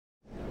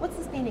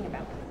painting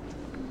about?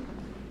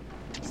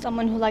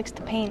 Someone who likes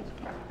to paint.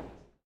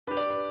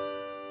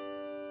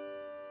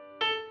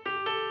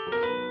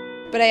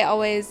 But I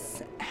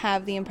always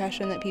have the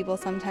impression that people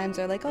sometimes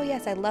are like, oh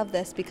yes, I love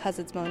this because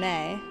it's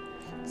Monet.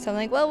 So I'm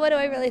like, well, what do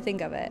I really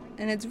think of it?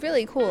 And it's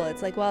really cool.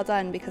 It's like well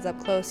done, because up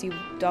close you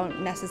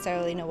don't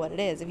necessarily know what it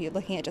is. If you're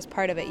looking at just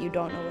part of it, you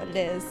don't know what it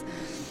is.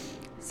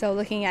 So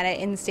looking at it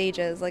in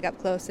stages, like up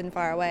close and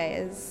far away,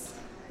 is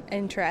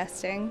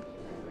interesting.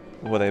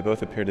 Well, they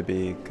both appear to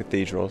be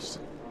cathedrals.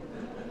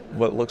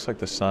 What looks like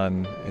the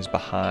sun is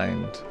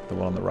behind the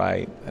one on the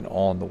right and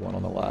on the one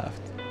on the left.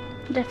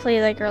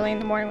 Definitely like early in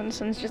the morning when the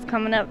sun's just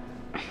coming up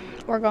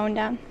or going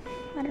down.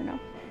 I don't know.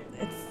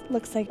 It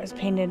looks like it was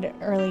painted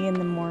early in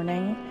the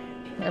morning,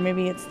 or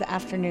maybe it's the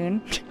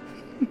afternoon.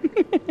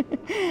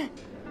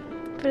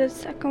 But the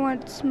second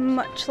one's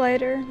much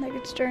later, like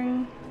it's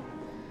during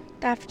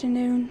the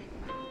afternoon.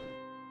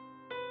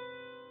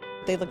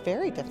 They look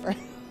very different.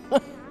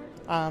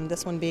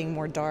 This one being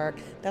more dark,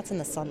 that's in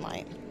the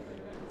sunlight.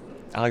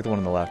 I like the one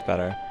on the left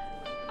better.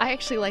 I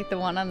actually like the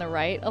one on the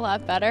right a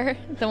lot better.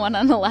 The one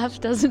on the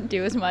left doesn't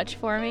do as much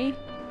for me.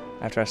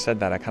 After I said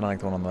that, I kind of like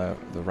the one on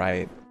the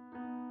right.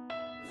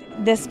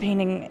 This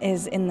painting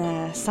is in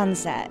the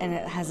sunset, and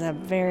it has a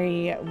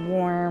very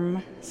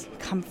warm,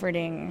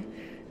 comforting,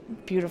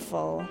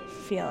 beautiful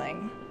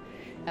feeling.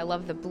 I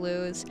love the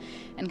blues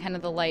and kind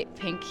of the light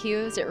pink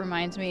hues. It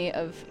reminds me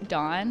of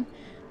dawn,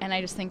 and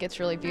I just think it's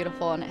really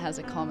beautiful and it has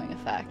a calming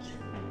effect.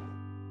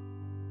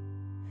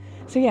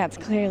 So yeah, it's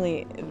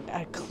clearly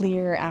a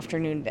clear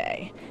afternoon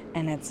day,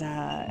 and it's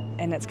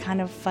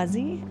kind of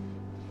fuzzy.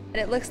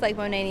 It looks like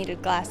Monet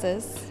needed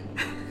glasses.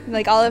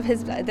 Like all of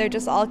his, they're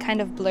just all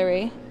kind of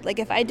blurry. Like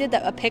if I did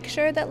a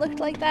picture that looked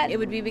like that, it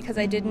would be because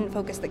I didn't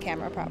focus the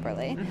camera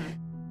properly. Mm-hmm.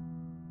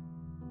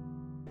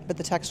 But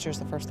the texture is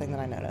the first thing that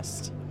I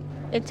noticed.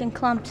 It's in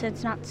clumps,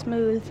 it's not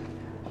smooth.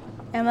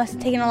 I must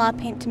have taken a lot of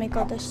paint to make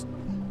all this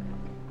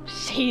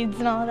shades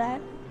and all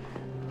that.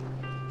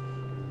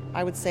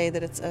 I would say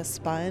that it's a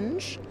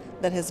sponge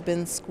that has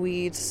been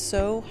squeezed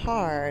so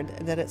hard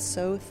that it's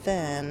so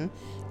thin,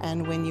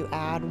 and when you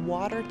add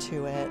water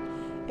to it,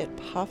 it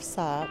puffs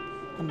up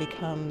and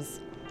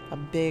becomes a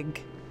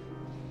big,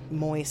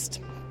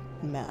 moist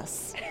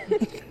mess.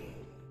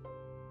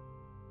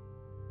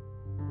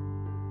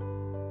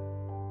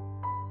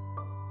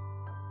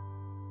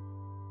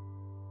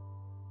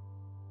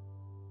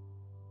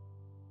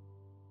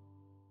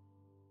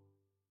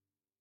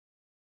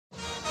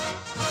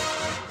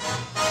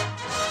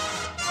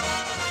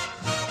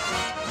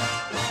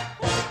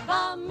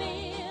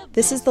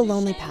 This is The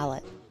Lonely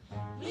Palette,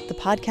 the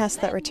podcast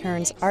that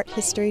returns art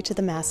history to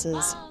the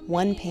masses,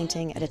 one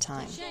painting at a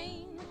time.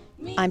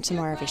 I'm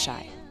Tamara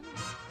Vishai.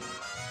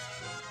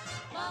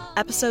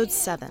 Episode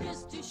 7,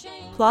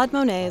 Claude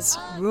Monet's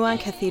Rouen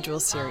Cathedral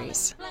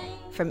series,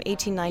 from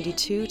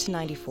 1892 to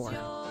 94.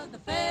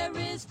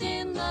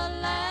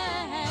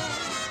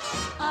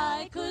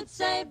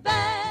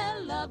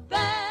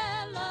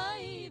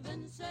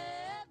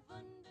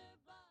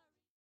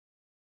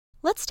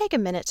 Let's take a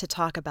minute to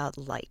talk about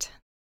light.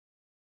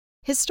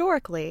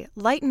 Historically,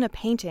 light in a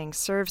painting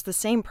serves the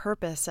same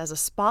purpose as a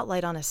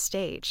spotlight on a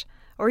stage,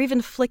 or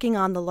even flicking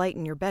on the light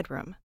in your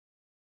bedroom.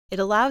 It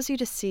allows you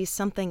to see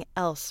something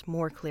else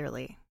more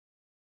clearly.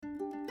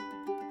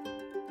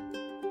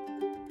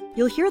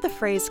 You'll hear the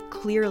phrase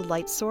clear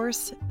light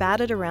source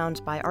batted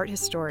around by art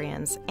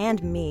historians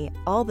and me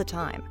all the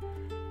time,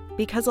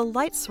 because a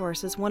light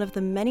source is one of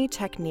the many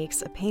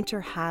techniques a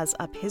painter has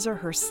up his or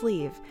her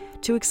sleeve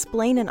to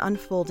explain an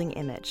unfolding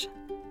image.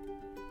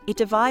 It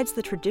divides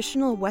the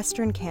traditional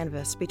Western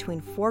canvas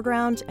between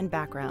foreground and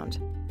background,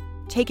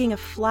 taking a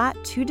flat,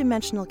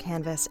 two-dimensional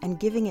canvas and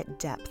giving it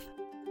depth.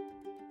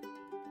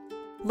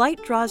 Light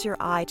draws your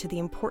eye to the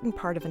important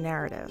part of a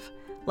narrative,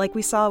 like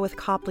we saw with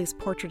Copley's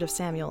portrait of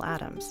Samuel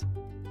Adams.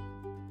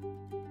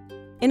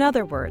 In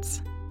other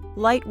words,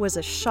 light was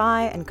a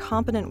shy and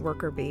competent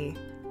worker bee,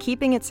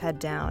 keeping its head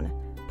down,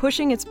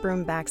 pushing its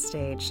broom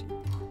backstage,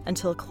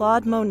 until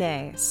Claude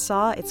Monet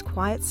saw its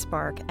quiet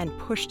spark and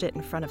pushed it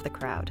in front of the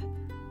crowd.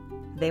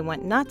 They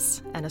went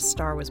nuts, and a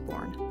star was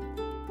born.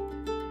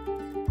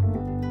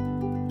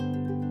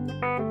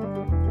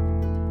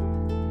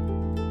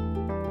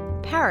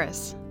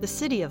 Paris, the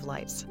city of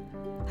lights,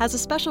 has a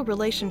special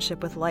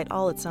relationship with light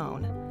all its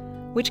own,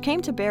 which came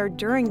to bear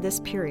during this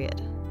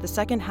period, the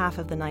second half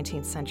of the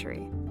 19th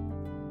century.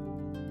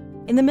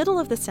 In the middle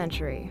of the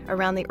century,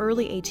 around the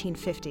early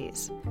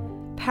 1850s,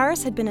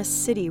 Paris had been a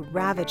city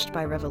ravaged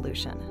by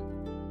revolution.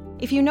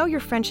 If you know your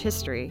French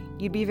history,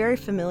 you'd be very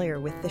familiar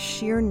with the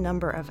sheer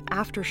number of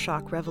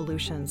aftershock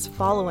revolutions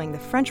following the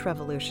French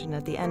Revolution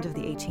at the end of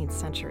the 18th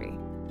century.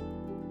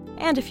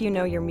 And if you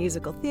know your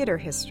musical theater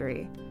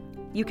history,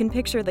 you can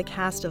picture the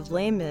cast of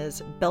Les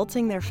Mis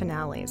belting their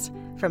finales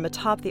from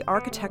atop the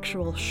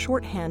architectural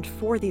shorthand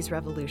for these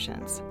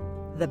revolutions,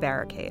 the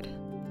barricade.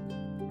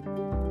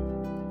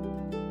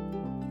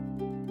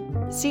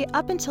 See,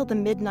 up until the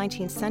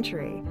mid-19th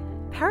century,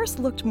 Paris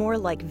looked more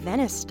like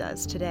Venice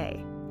does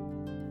today.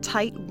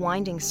 tight,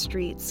 winding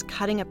streets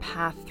cutting a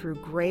path through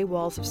gray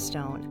walls of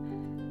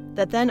stone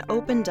that then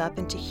opened up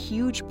into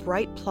huge,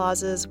 bright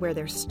plazas where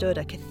there stood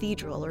a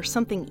cathedral or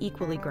something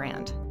equally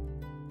grand.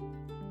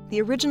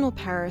 The original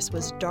Paris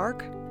was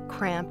dark,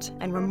 cramped,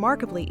 and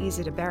remarkably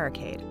easy to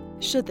barricade,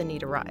 should the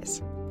need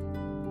arise.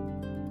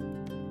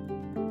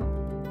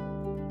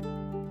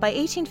 By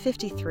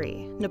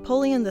 1853,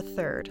 Napoleon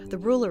III, the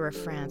ruler of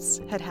France,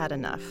 had had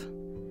enough.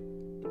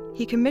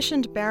 He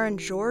commissioned Baron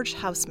George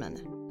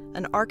Haussmann,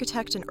 an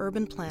architect and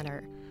urban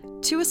planner,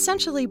 to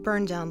essentially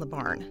burn down the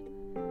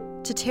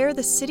barn, to tear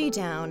the city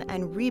down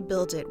and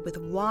rebuild it with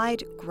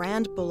wide,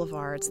 grand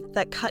boulevards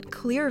that cut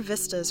clear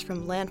vistas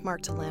from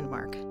landmark to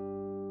landmark.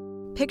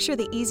 Picture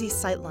the easy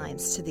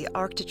sightlines to the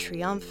Arc de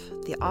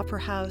Triomphe, the Opera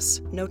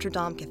House, Notre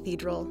Dame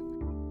Cathedral.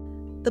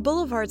 The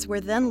boulevards were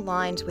then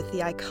lined with the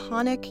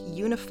iconic,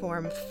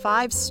 uniform,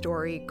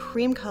 5-story,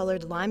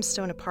 cream-colored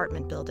limestone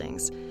apartment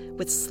buildings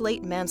with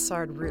slate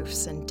mansard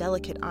roofs and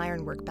delicate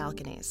ironwork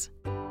balconies.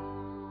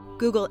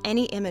 Google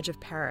any image of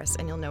Paris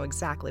and you'll know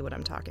exactly what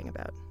I'm talking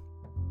about.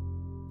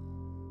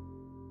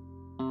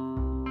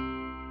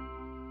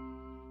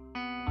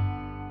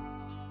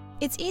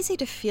 It's easy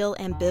to feel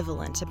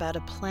ambivalent about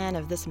a plan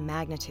of this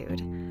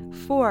magnitude,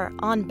 for,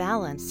 on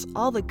balance,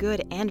 all the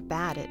good and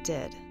bad it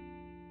did.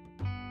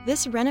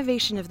 This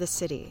renovation of the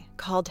city,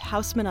 called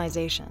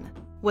Haussmannization,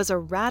 was a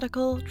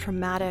radical,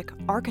 traumatic,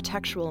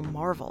 architectural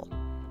marvel.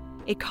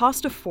 It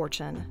cost a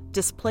fortune,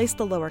 displaced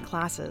the lower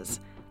classes,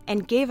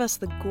 and gave us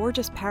the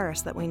gorgeous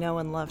Paris that we know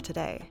and love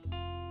today.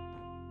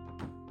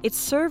 It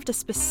served a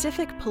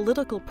specific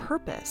political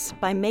purpose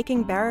by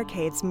making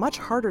barricades much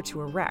harder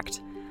to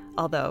erect,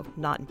 although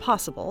not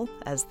impossible,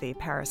 as the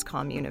Paris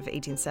Commune of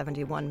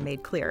 1871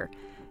 made clear.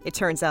 It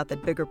turns out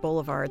that bigger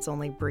boulevards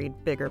only breed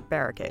bigger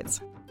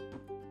barricades.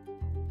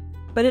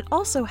 But it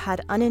also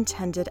had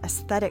unintended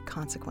aesthetic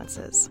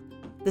consequences.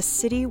 The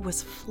city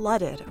was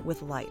flooded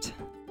with light.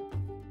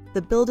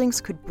 The buildings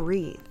could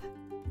breathe.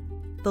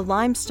 The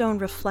limestone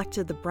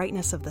reflected the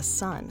brightness of the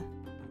sun.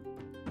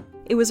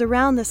 It was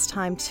around this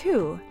time,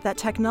 too, that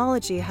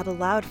technology had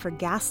allowed for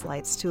gas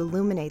lights to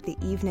illuminate the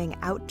evening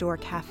outdoor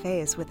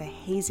cafes with a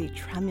hazy,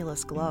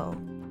 tremulous glow.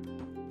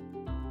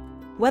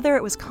 Whether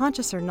it was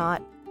conscious or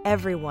not,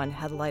 everyone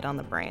had light on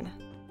the brain.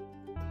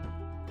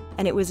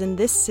 And it was in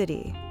this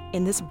city,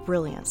 in this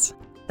brilliance,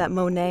 that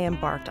Monet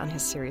embarked on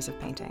his series of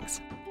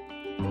paintings.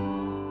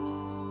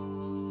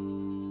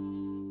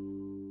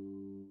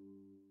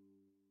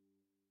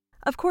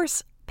 Of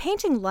course,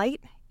 painting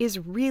light is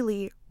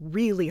really,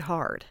 really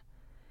hard.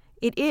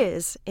 It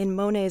is, in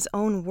Monet's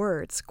own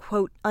words,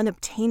 quote,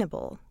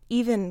 unobtainable,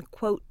 even,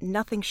 quote,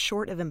 nothing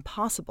short of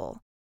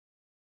impossible.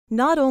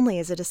 Not only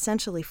is it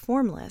essentially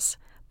formless,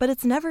 but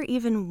it's never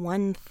even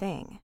one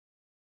thing.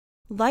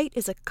 Light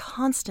is a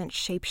constant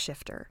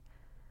shapeshifter.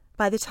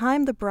 By the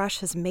time the brush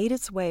has made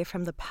its way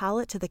from the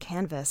palette to the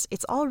canvas,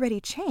 it's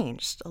already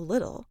changed a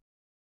little.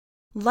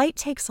 Light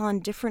takes on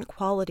different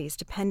qualities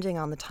depending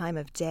on the time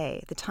of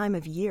day, the time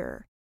of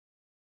year.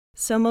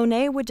 So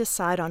Monet would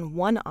decide on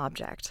one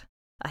object,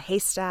 a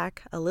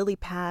haystack, a lily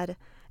pad,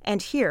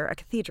 and here a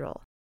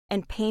cathedral,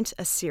 and paint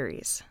a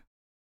series.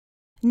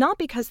 Not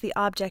because the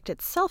object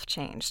itself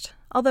changed,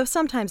 although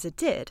sometimes it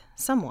did,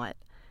 somewhat,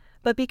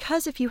 but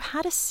because if you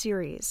had a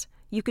series,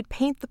 you could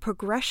paint the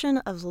progression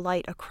of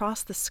light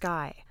across the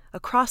sky,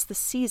 across the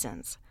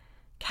seasons,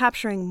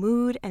 capturing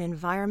mood and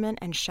environment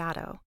and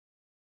shadow.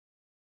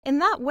 In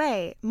that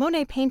way,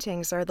 Monet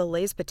paintings are the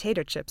Lay's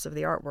potato chips of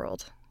the art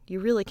world. You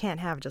really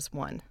can't have just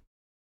one.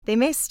 They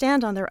may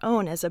stand on their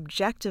own as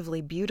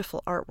objectively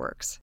beautiful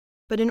artworks,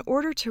 but in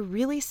order to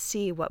really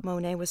see what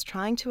Monet was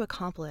trying to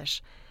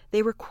accomplish,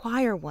 they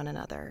require one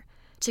another,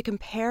 to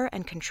compare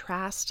and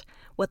contrast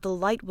what the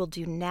light will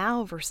do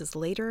now versus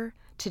later,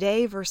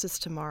 today versus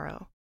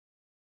tomorrow.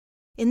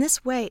 In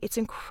this way, it's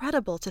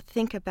incredible to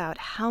think about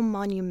how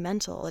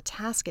monumental a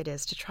task it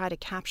is to try to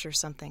capture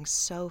something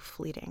so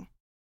fleeting.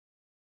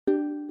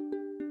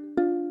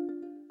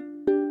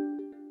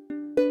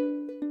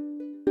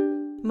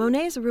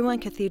 Monet's Rouen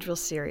Cathedral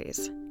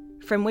series,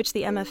 from which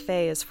the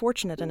MFA is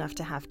fortunate enough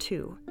to have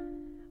 2,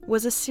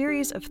 was a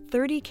series of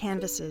 30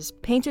 canvases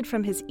painted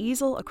from his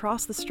easel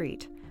across the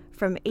street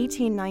from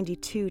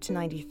 1892 to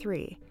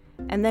 93,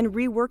 and then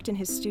reworked in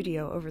his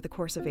studio over the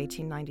course of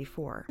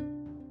 1894.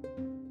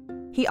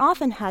 He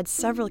often had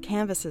several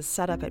canvases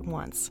set up at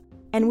once,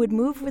 and would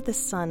move with the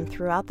sun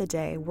throughout the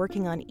day,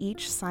 working on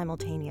each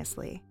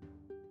simultaneously.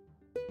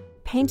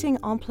 Painting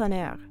en plein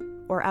air,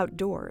 or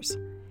outdoors,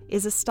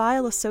 is a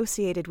style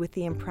associated with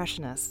the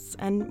Impressionists,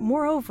 and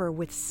moreover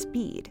with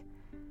speed.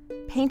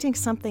 Painting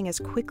something as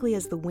quickly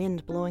as the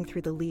wind blowing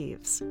through the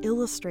leaves,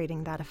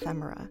 illustrating that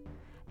ephemera,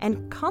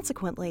 and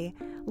consequently,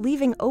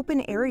 leaving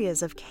open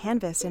areas of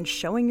canvas and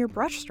showing your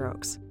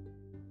brushstrokes.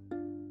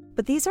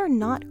 But these are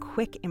not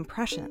quick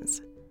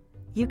impressions.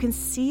 You can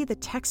see the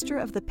texture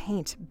of the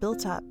paint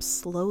built up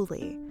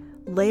slowly,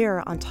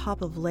 layer on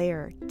top of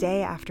layer,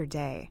 day after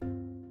day.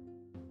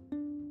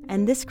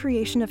 And this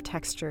creation of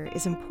texture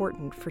is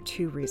important for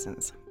 2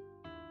 reasons.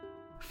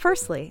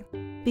 Firstly,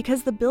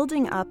 because the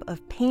building up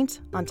of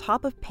paint on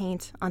top of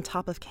paint on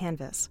top of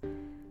canvas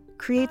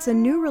creates a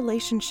new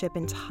relationship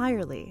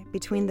entirely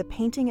between the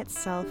painting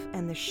itself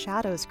and the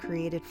shadows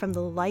created from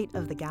the light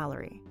of the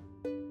gallery.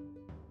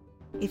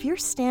 If you're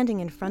standing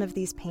in front of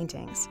these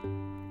paintings,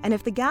 and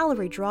if the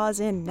gallery draws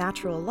in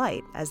natural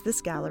light, as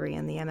this gallery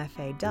in the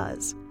MFA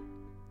does,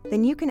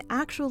 then you can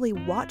actually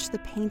watch the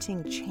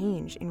painting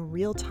change in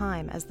real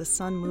time as the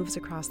sun moves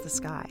across the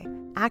sky,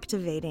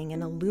 activating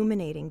and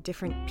illuminating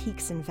different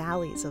peaks and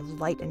valleys of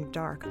light and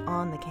dark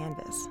on the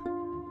canvas.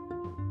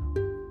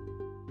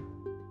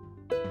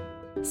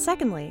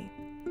 Secondly,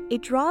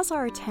 it draws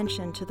our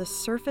attention to the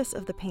surface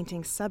of the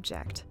painting's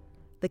subject,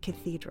 the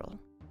cathedral.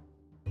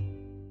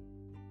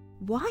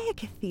 Why a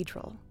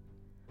cathedral?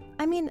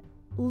 I mean,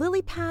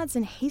 lily pads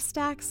and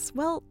haystacks,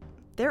 well,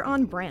 they're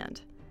on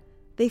brand.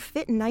 They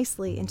fit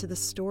nicely into the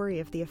story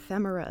of the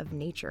ephemera of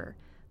nature,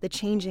 the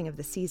changing of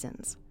the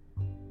seasons.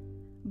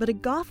 But a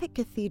Gothic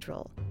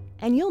cathedral,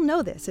 and you'll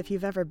know this if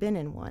you've ever been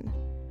in one,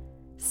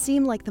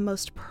 seem like the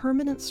most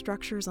permanent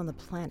structures on the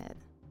planet.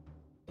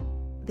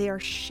 They are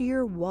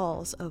sheer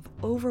walls of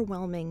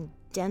overwhelming,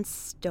 dense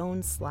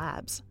stone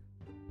slabs.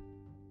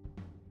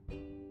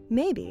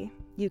 Maybe,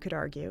 you could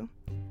argue,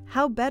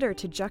 how better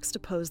to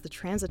juxtapose the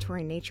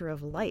transitory nature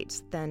of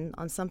light than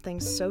on something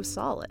so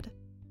solid?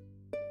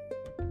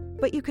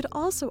 But you could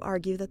also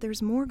argue that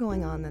there's more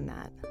going on than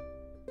that.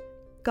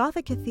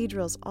 Gothic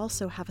cathedrals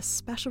also have a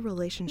special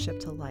relationship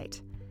to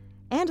light,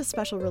 and a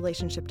special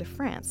relationship to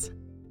France,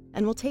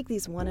 and we'll take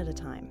these one at a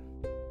time.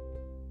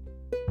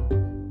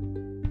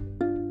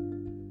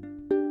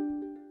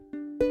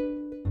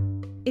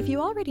 If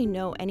you already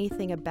know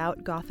anything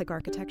about Gothic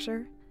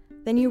architecture,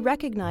 then you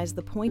recognize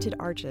the pointed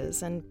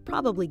arches and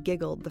probably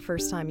giggled the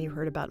first time you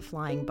heard about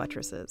flying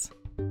buttresses.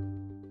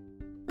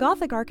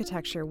 Gothic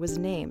architecture was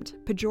named,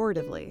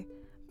 pejoratively,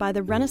 by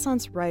the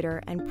Renaissance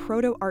writer and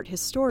proto-art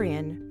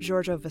historian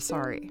Giorgio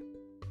Vasari.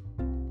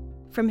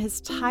 From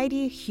his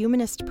tidy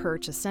humanist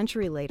perch a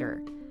century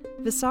later,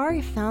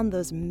 Vasari found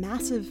those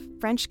massive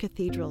French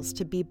cathedrals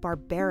to be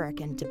barbaric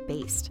and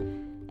debased,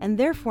 and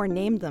therefore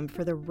named them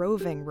for the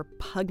roving,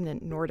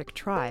 repugnant Nordic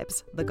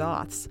tribes, the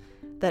Goths,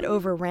 that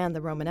overran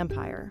the Roman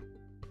Empire.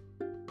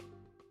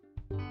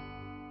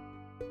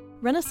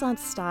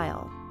 Renaissance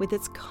style, with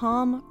its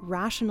calm,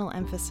 rational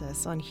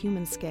emphasis on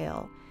human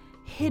scale,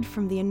 hid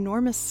from the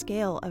enormous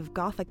scale of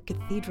Gothic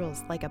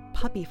cathedrals like a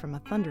puppy from a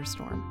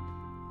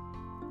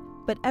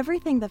thunderstorm. But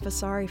everything that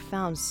Vasari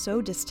found so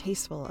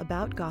distasteful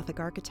about Gothic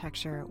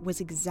architecture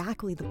was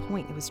exactly the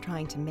point it was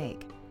trying to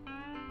make.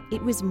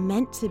 It was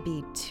meant to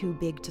be too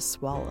big to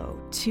swallow,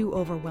 too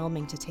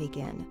overwhelming to take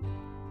in.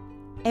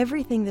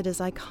 Everything that is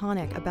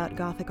iconic about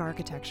Gothic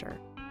architecture,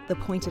 the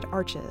pointed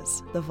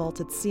arches, the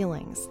vaulted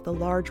ceilings, the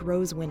large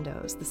rose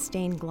windows, the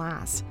stained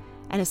glass,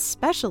 and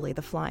especially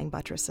the flying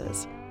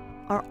buttresses,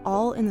 are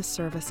all in the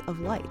service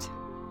of light.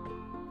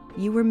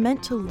 You were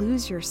meant to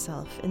lose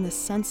yourself in the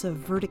sense of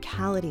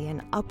verticality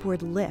and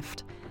upward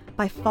lift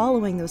by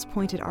following those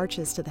pointed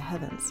arches to the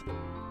heavens.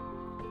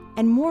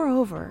 And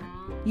moreover,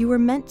 you were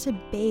meant to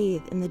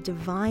bathe in the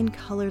divine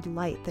colored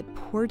light that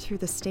poured through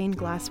the stained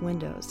glass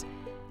windows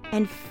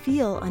and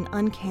feel an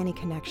uncanny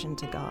connection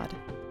to God.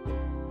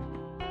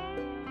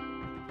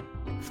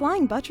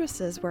 Flying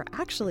buttresses were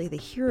actually the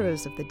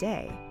heroes of the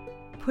day,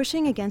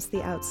 pushing against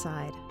the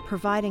outside,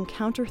 providing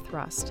counter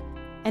thrust,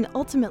 and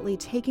ultimately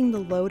taking the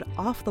load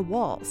off the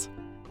walls.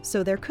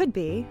 So there could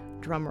be,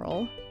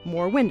 drumroll,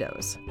 more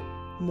windows,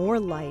 more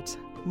light,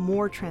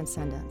 more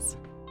transcendence.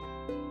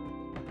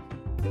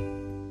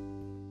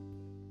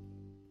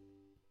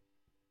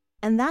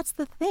 And that's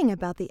the thing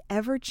about the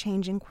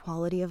ever-changing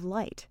quality of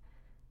light.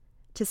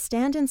 To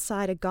stand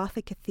inside a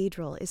Gothic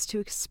cathedral is to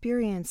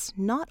experience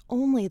not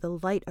only the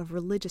light of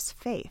religious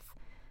faith,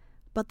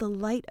 but the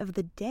light of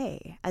the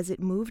day as it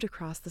moved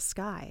across the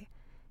sky,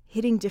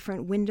 hitting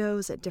different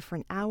windows at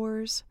different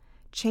hours,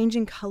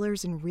 changing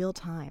colors in real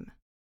time.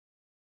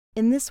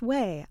 In this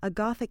way, a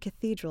Gothic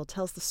cathedral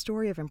tells the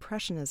story of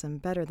Impressionism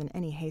better than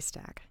any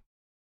haystack.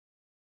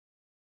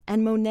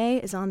 And Monet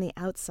is on the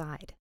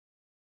outside,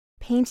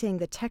 painting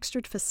the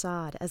textured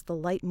facade as the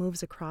light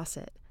moves across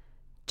it,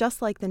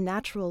 just like the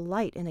natural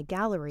light in a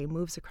gallery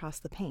moves across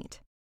the paint.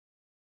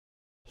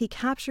 He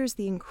captures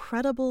the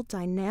incredible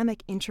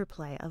dynamic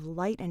interplay of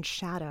light and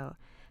shadow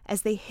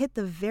as they hit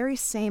the very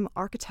same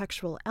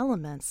architectural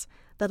elements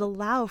that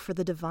allow for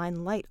the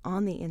divine light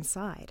on the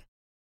inside.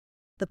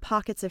 The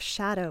pockets of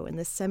shadow in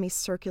the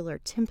semicircular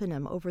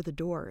tympanum over the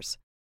doors,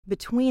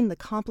 between the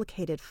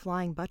complicated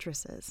flying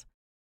buttresses.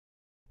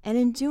 And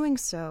in doing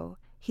so,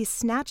 he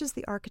snatches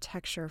the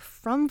architecture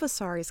from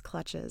Vasari's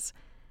clutches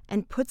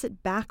and puts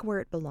it back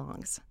where it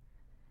belongs,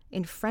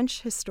 in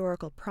French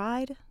historical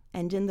pride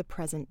and in the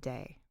present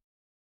day.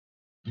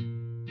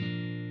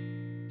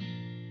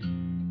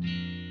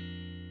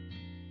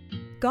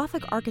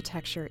 Gothic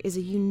architecture is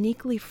a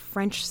uniquely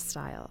French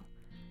style,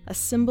 a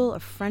symbol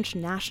of French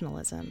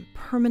nationalism,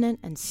 permanent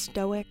and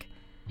stoic,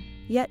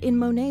 yet in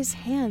Monet's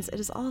hands it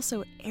is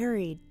also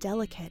airy,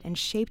 delicate, and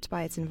shaped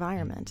by its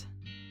environment.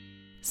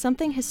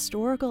 something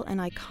historical and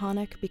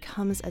iconic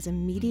becomes as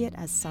immediate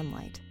as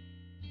sunlight.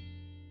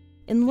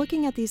 In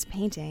looking at these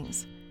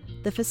paintings,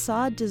 the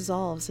facade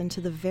dissolves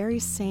into the very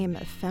same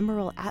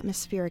ephemeral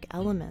atmospheric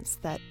elements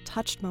that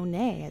touched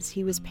Monet as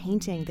he was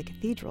painting the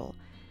cathedral,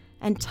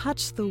 and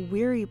touched the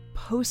weary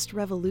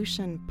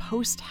post-revolution,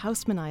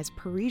 post-Haussmannized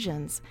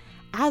Parisians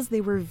as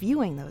they were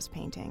viewing those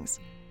paintings.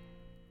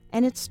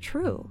 And it's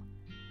true.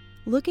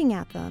 Looking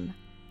at them,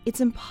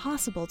 it's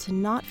impossible to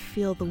not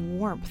feel the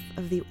warmth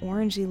of the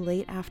orangey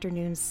late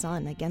afternoon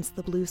sun against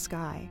the blue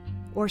sky,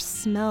 or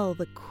smell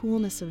the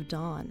coolness of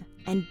dawn,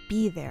 and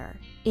be there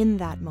in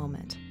that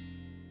moment.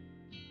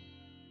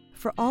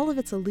 For all of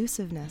its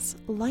elusiveness,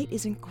 light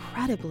is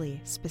incredibly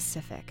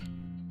specific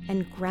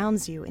and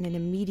grounds you in an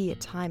immediate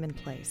time and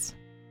place.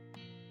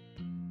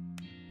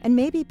 And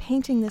maybe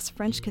painting this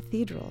French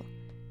cathedral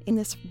in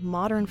this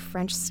modern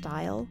French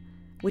style,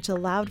 which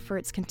allowed for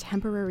its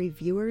contemporary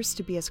viewers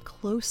to be as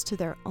close to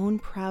their own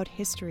proud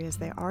history as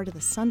they are to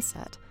the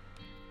sunset,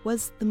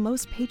 was the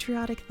most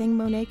patriotic thing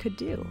Monet could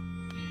do.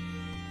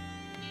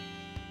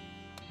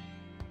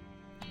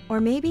 Or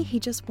maybe he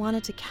just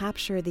wanted to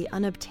capture the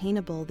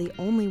unobtainable the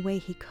only way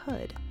he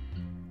could,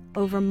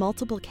 over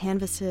multiple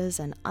canvases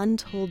and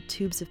untold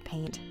tubes of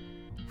paint,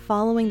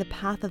 following the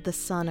path of the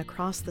sun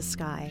across the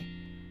sky,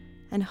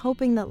 and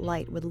hoping that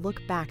light would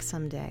look back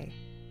someday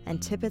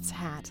and tip its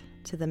hat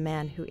to the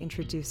man who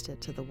introduced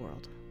it to the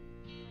world.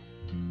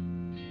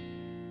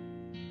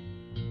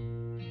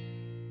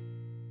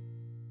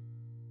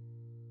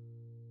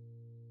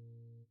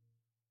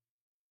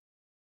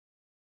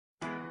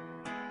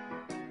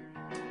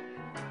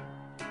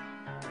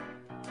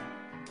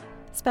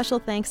 Special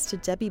thanks to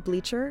Debbie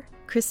Bleacher,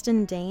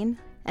 Kristen Dane,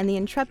 and the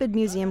intrepid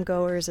museum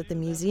goers at the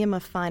Museum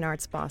of Fine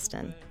Arts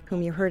Boston,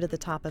 whom you heard at the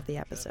top of the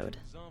episode.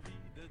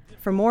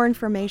 For more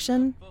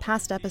information,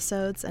 past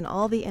episodes, and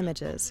all the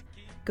images,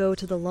 go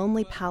to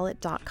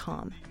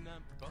thelonelypalette.com,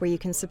 where you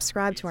can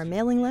subscribe to our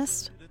mailing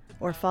list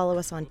or follow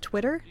us on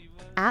Twitter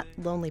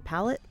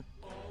 @LonelyPalette,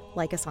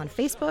 like us on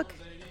Facebook,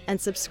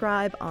 and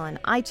subscribe on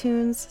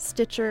iTunes,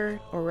 Stitcher,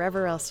 or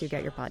wherever else you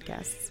get your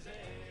podcasts.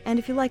 And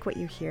if you like what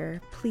you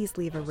hear, please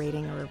leave a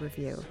rating or a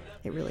review.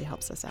 It really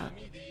helps us out.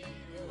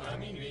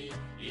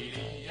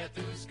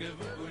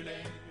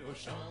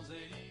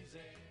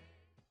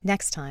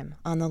 Next time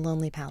on The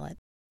Lonely Palette.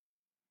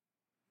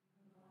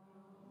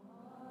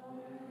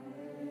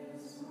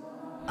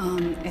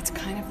 It's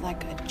kind of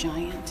like a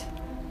giant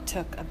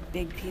took a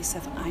big piece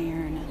of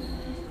iron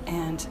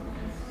and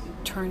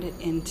turned it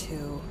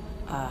into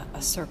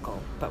a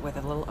circle, but with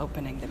a little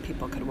opening that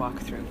people could walk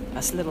through.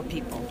 Us little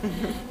people.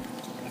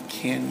 A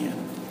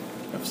canyon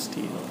of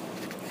steel.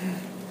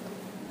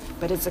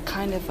 But it's a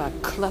kind of a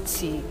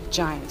klutzy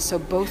giant, so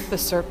both the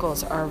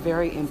circles are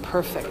very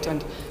imperfect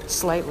and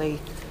slightly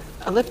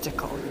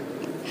elliptical.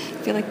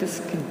 I feel like this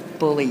could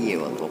bully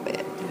you a little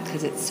bit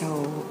because it's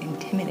so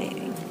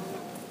intimidating.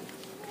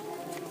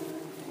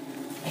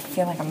 I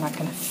feel like I'm not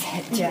going to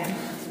fit. Yeah.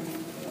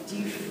 Do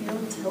you feel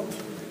tilt?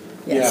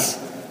 Yes.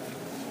 Yeah.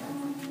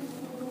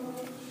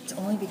 It's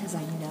only because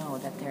I know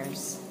that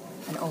there's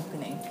an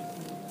opening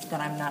that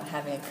I'm not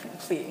having a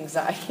complete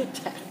anxiety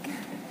attack.